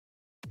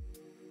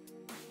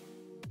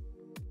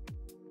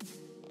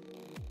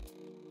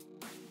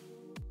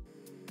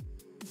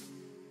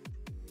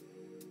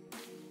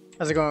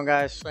How's it going,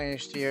 guys?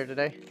 Streched here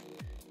today.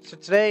 So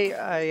today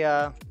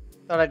I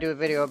thought I'd do a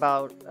video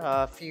about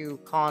a few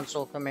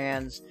console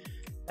commands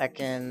that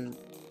can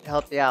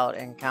help you out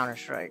in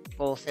Counter-Strike,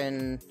 both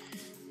in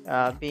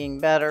being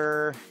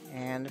better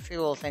and a few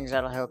little things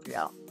that'll help you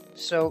out.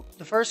 So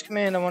the first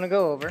command I want to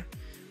go over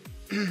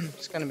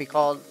is going to be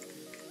called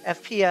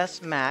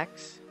FPS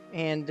Max,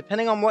 and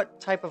depending on what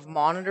type of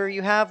monitor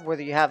you have,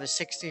 whether you have a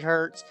 60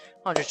 Hertz,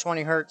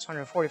 120 Hertz,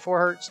 144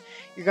 Hertz,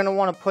 you're going to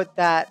want to put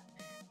that.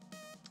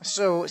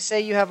 So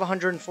say you have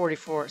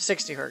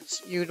 60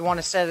 Hertz, you'd want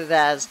to set it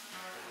as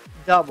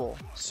double,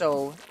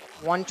 so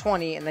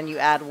 120 and then you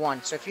add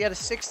 1. So if you had a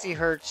 60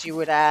 Hertz, you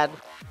would add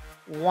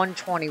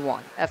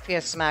 121,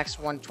 FPS Max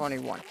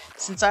 121.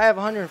 Since I have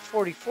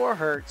 144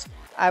 Hertz,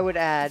 I would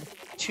add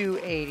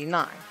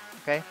 289,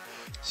 okay?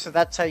 So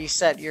that's how you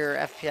set your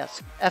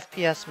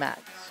FPS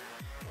Max,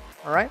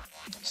 alright?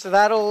 So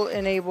that'll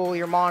enable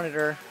your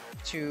monitor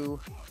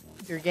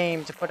your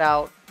game to put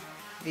out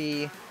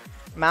the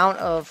amount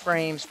of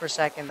frames per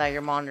second that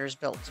your monitor is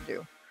built to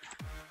do.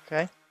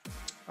 Okay.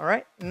 All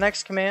right. The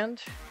next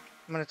command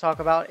I'm going to talk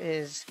about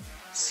is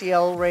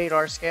CL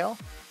radar scale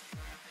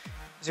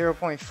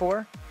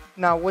 0.4.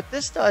 Now, what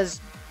this does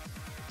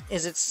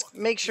is it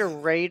makes your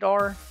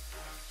radar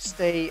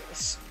stay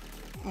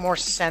more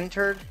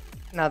centered.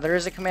 Now, there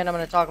is a command I'm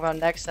going to talk about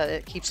next that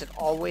it keeps it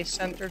always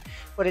centered,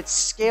 but it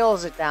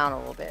scales it down a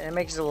little bit and it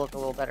makes it look a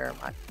little better,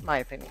 in my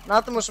opinion.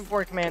 Not the most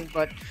important command,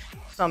 but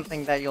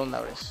something that you'll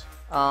notice.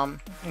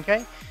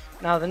 Okay,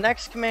 now the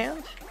next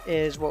command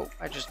is what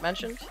I just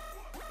mentioned,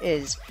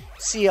 is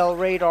CL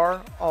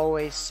radar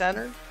always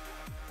centered.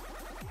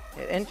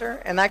 Hit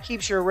enter, and that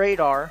keeps your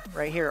radar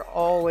right here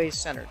always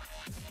centered,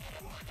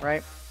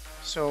 right?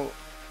 So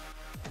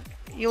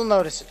you'll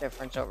notice a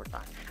difference over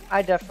time.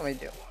 I definitely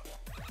do.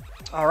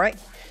 All right,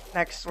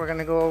 next we're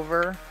gonna go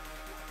over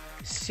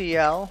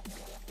CL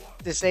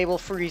disable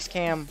freeze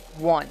cam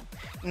 1.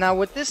 Now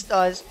what this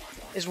does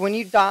is when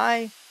you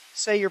die,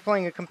 say you're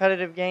playing a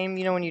competitive game,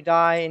 you know, when you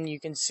die and you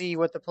can see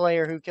what the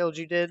player who killed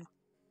you did.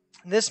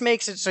 This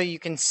makes it so you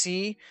can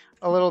see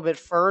a little bit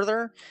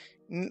further,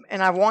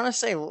 and I want to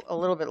say a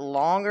little bit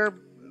longer,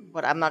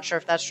 but I'm not sure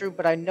if that's true,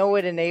 but I know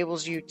it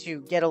enables you to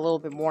get a little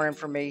bit more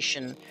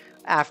information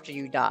after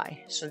you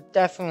die. So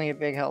definitely a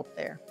big help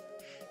there.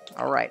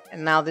 Alright,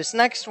 and now this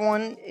next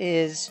one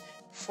is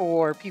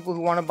for people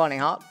who want to bunny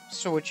hop.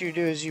 So what you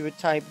do is you would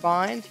type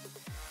bind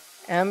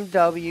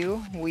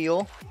MW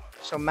wheel,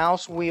 so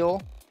mouse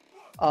wheel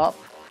up,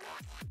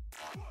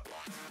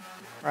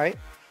 right?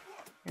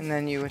 And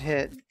then you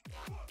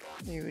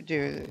would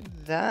do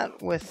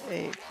that with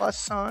a plus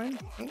sign.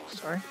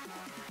 Oops, sorry.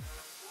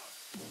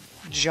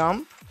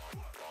 Jump.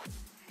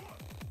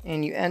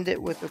 And you end it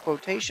with a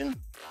quotation.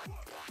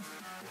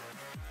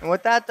 And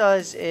what that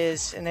does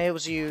is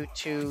enables you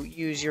to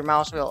use your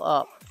mouse wheel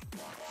up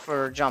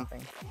for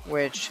jumping,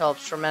 which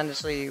helps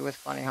tremendously with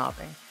bunny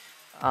hopping.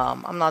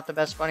 I'm not the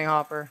best bunny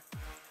hopper.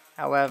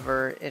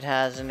 However, it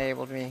has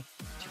enabled me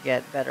to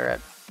get better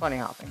at bunny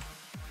hopping.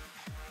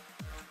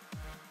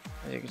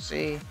 As you can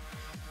see,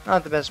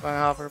 not the best bunny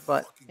hopper,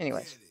 but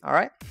anyways,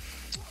 alright.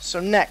 So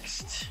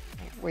next,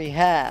 we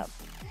have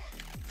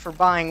for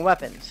buying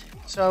weapons.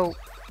 So,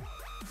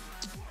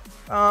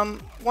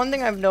 one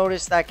thing I've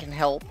noticed that can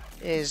help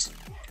is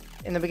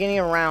in the beginning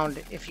of a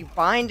round, if you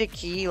bind a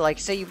key, like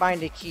say you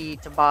bind a key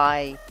to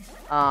buy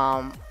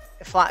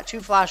 2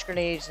 flash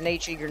grenades, an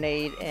HE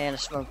grenade, and a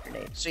smoke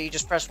grenade. So you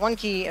just press one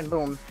key and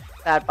boom,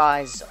 that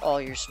buys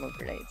all your smoke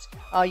grenades.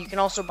 You can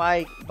also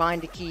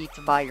bind a key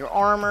to buy your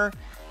armor,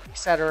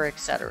 etc.,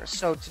 etc.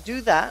 So to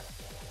do that,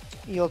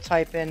 you'll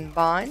type in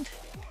bind,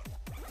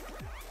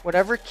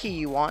 whatever key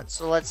you want.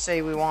 So let's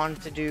say we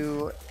want to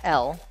do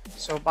L.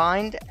 So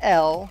bind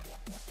L,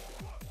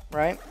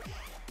 right?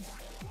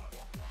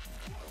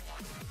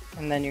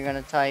 And then you're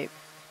going to type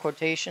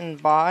quotation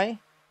buy.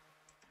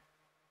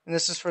 And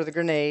this is for the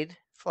grenade,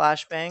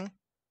 flashbang.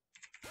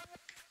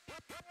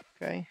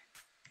 Okay.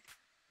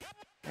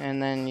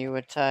 And then you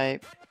would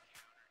type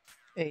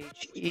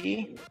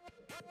HE.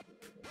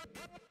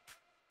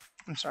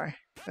 I'm sorry.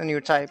 Then you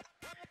would type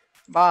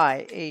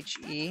buy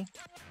HE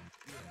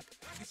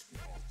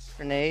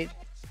grenade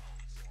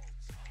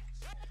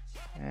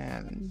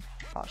and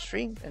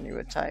apostrophe. Then you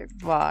would type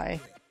buy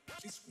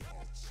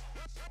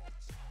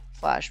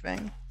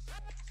flashbang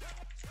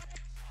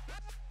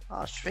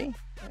apostrophe.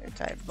 Then you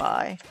type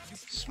buy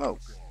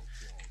smoke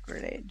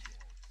grenade.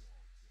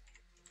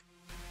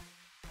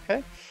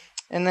 Okay.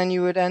 And then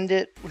you would end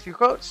it with your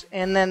quotes,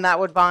 and then that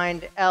would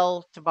bind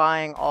L to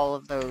buying all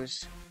of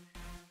those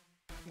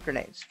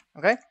grenades.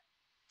 Okay,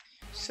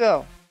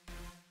 so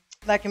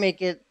that can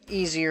make it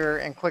easier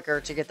and quicker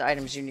to get the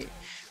items you need.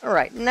 All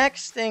right,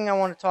 next thing I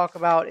want to talk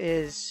about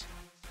is,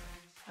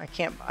 I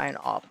can't buy an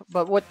op,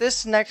 but what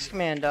this next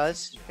command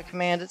does, the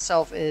command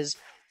itself is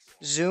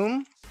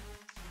zoom,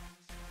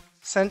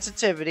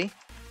 sensitivity,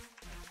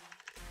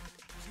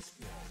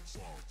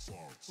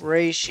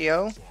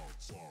 ratio,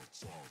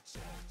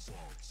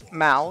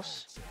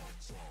 mouse,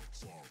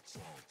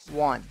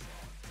 1.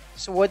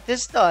 So what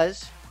this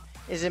does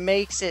is it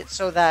makes it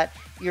so that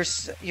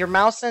your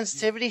mouse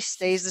sensitivity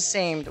stays the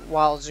same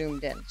while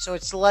zoomed in, so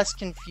it's less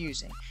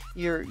confusing.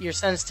 Your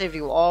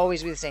sensitivity will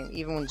always be the same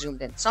even when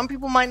zoomed in. Some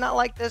people might not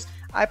like this.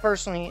 I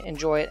personally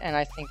enjoy it, and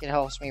I think it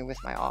helps me with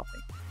my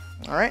opping.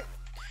 All right,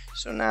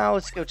 so now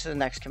let's go to the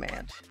next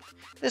command.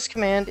 This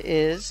command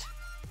is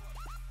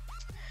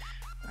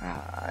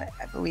I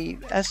believe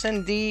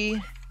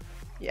SND.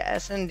 Yeah,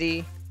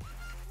 SND.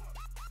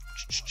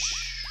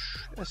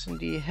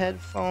 SND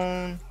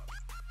headphone.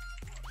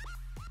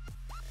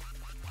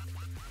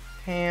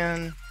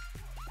 Pan.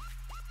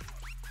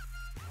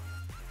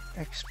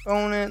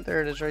 Exponent.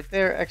 There it is right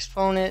there.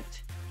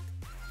 Exponent.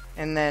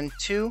 And then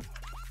 2.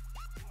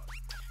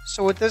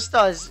 So what this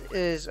does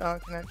is, can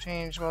I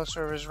change while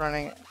servers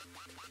running?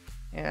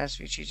 And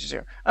SV cheats is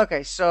 0.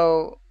 Okay,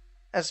 so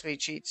SV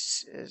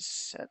cheats is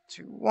set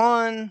to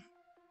 1.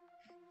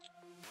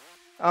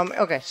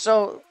 Okay,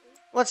 so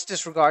let's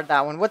disregard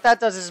that one. What that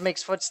does is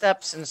makes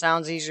footsteps and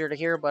sounds easier to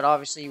hear, but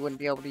obviously you wouldn't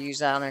be able to use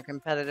that on a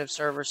competitive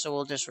server, so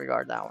we'll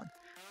disregard that one.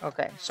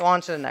 Okay, so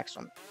on to the next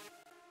one.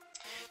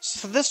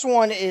 So this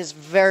one is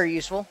very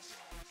useful.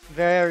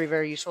 Very,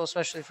 very useful,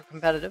 especially for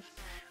competitive.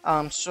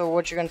 So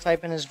what you're going to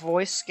type in is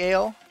voice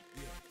scale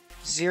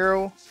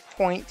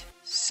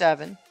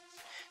 0.7.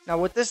 Now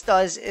what this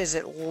does is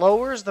it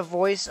lowers the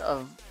voice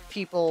of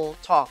people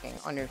talking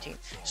on your team.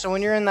 So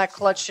when you're in that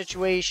clutch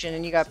situation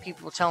and you got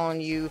people telling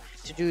you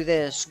to do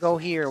this, go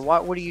here,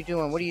 what are you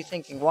doing, what are you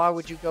thinking, why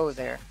would you go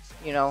there,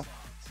 you know,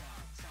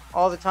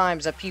 all the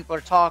times that people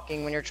are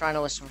talking when you're trying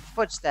to listen for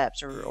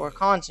footsteps or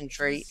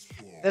concentrate,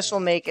 this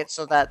will make it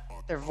so that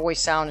their voice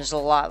sound is a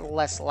lot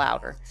less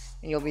louder,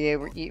 and you'll be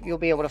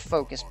able to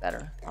focus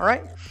better. All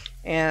right,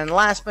 and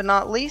last but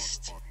not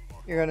least,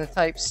 you're going to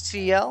type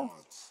CL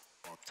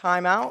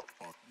timeout,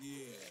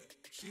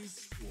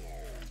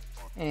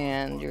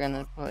 and you're going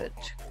to put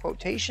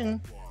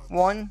quotation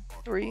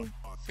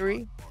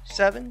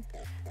 1337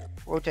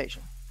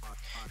 quotation.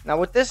 Now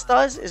what this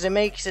does is it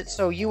makes it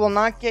so you will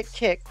not get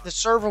kicked. The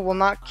server will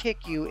not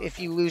kick you if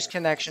you lose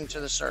connection to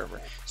the server.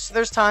 So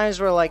there's times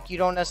where like you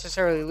don't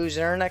necessarily lose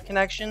internet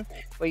connection,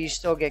 but you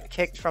still get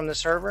kicked from the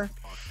server.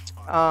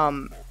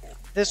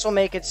 This will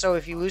make it so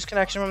if you lose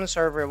connection from the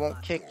server, it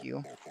won't kick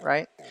you,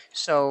 right?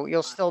 So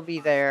you'll still be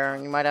there,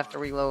 and you might have to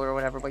reload or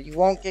whatever, but you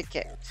won't get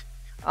kicked.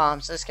 So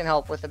this can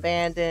help with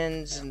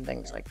abandons and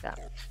things like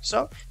that.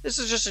 So this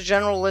is just a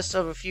general list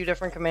of a few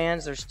different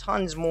commands. There's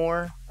tons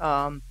more.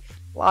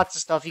 Lots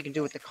of stuff you can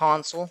do with the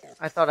console.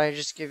 I thought I'd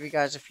just give you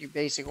guys a few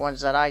basic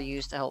ones that I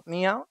use to help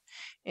me out.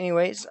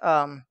 Anyways,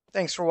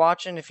 thanks for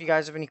watching. If you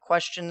guys have any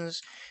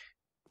questions,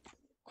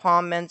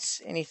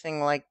 comments, anything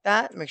like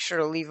that, make sure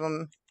to leave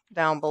them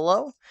down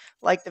below.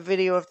 Like the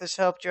video if this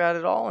helped you out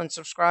at all, and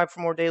subscribe for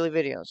more daily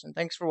videos. And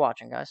thanks for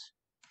watching, guys.